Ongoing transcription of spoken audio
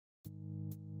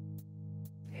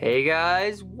Hey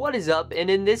guys, what is up? And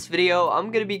in this video,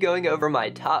 I'm going to be going over my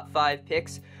top 5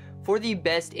 picks for the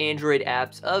best Android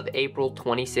apps of April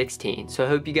 2016. So I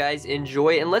hope you guys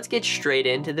enjoy, and let's get straight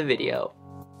into the video.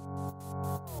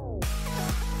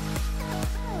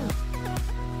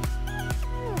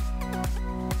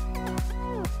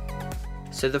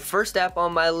 So the first app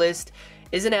on my list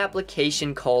is an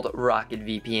application called Rocket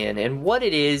VPN, and what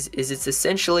it is it's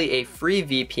essentially a free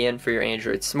VPN for your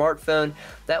Android smartphone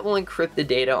that will encrypt the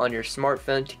data on your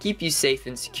smartphone to keep you safe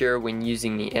and secure when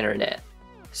using the internet.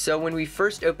 So when we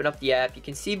first open up the app, you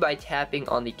can see by tapping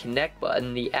on the connect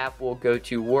button, the app will go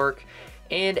to work,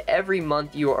 and every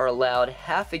month you are allowed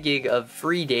half a gig of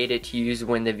free data to use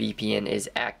when the VPN is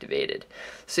activated.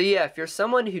 So yeah, if you're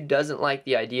someone who doesn't like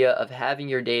the idea of having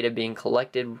your data being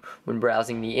collected when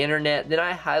browsing the internet, then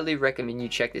I highly recommend you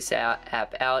check this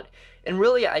app out. And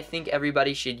really, I think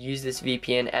everybody should use this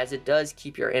VPN as it does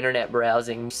keep your internet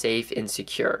browsing safe and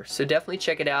secure. So definitely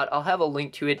check it out. I'll have a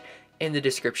link to it in the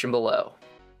description below.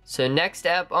 So next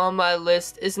app on my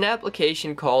list is an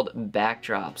application called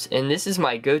Backdrops, and this is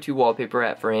my go-to wallpaper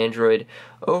app for Android.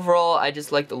 Overall, I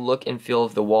just like the look and feel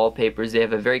of the wallpapers. They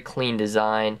have a very clean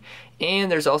design,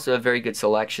 and there's also a very good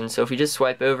selection. So if you just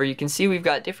swipe over, you can see we've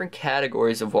got different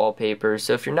categories of wallpapers.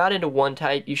 So if you're not into one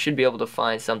type, you should be able to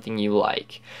find something you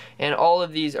like. And all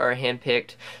of these are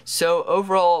handpicked. So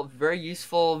overall, very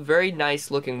useful, very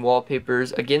nice looking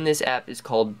wallpapers. Again, this app is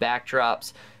called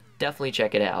Backdrops. Definitely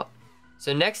check it out.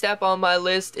 So next app on my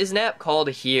list is an app called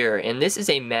Here, and this is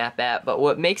a map app, but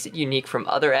what makes it unique from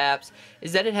other apps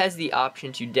is that it has the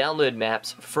option to download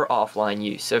maps for offline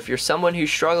use. So if you're someone who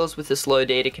struggles with a slow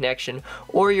data connection,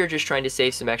 or you're just trying to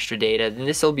save some extra data, then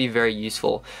this will be very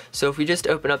useful. So if we just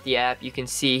open up the app, you can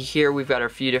see here we've got a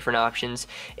few different options,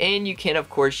 and you can of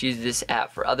course use this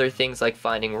app for other things like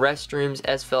finding restrooms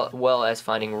as well as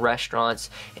finding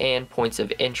restaurants and points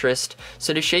of interest.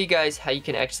 So to show you guys how you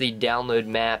can actually download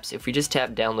maps, if we just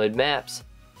tap download maps,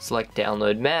 select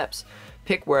download maps,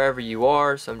 pick wherever you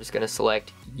are, so I'm just going to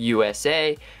select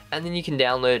USA, and then you can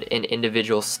download an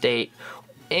individual state,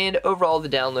 and overall the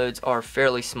downloads are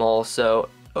fairly small, so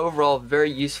overall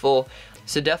very useful,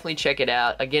 so definitely check it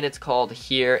out. Again, it's called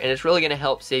Here, and it's really going to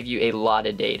help save you a lot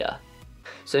of data.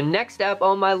 So next app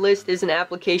on my list is an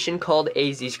application called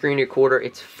AZ Screen Recorder.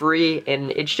 It's free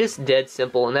and it's just dead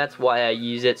simple, and that's why I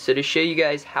use it. So to show you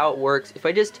guys how it works, if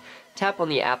I just tap on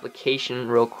the application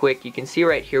real quick, you can see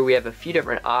right here we have a few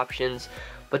different options.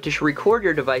 But to record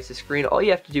your device's screen, all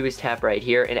you have to do is tap right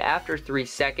here, and after 3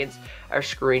 seconds, our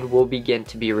screen will begin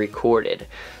to be recorded.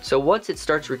 So once it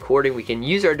starts recording, we can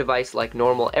use our device like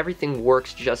normal. Everything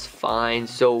works just fine.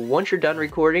 So once you're done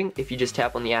recording, if you just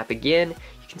tap on the app again,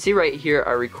 you can see right here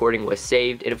our recording was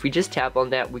saved, and if we just tap on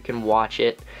that, we can watch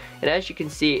it. And as you can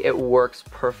see, it works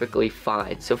perfectly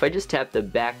fine. So if I just tap the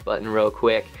back button real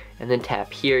quick, and then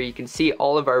tap here, you can see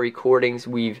all of our recordings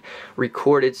we've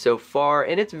recorded so far,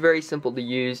 and it's very simple to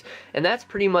use, and that's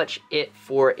pretty much it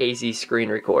for AZ Screen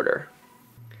Recorder.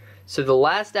 So the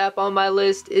last app on my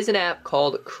list is an app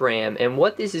called CRAM, and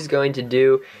what this is going to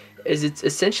do is it's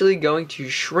essentially going to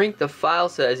shrink the file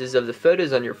sizes of the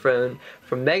photos on your phone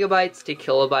from megabytes to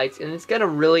kilobytes, and it's going to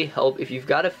really help if you've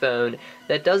got a phone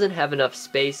that doesn't have enough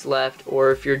space left, or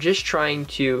if you're just trying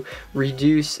to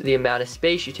reduce the amount of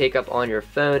space you take up on your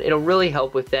phone. It'll really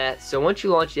help with that. So once you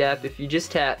launch the app, if you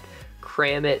just tap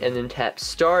Cram it and then tap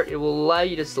start, it will allow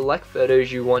you to select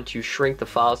photos you want to shrink the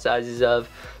file sizes of.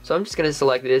 So I'm just going to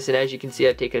select this, and as you can see,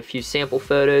 I've taken a few sample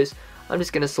photos. I'm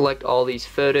just going to select all these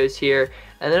photos here,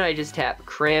 and then I just tap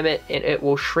Cram it, and it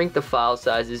will shrink the file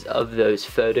sizes of those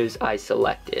photos I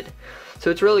selected. So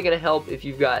it's really going to help if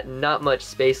you've got not much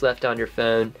space left on your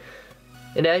phone.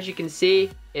 And as you can see,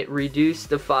 it reduced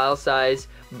the file size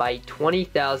by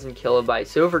 20,000 kilobytes,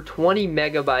 so over 20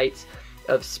 megabytes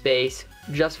of space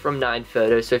just from 9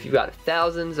 photos. So if you've got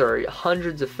thousands or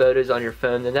hundreds of photos on your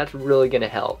phone, then that's really going to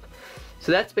help.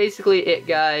 So that's basically it,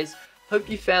 guys. Hope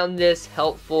you found this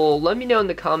helpful. Let me know in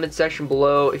the comment section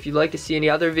below if you'd like to see any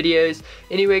other videos.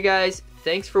 Anyway, guys,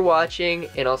 thanks for watching,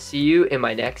 and I'll see you in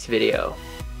my next video.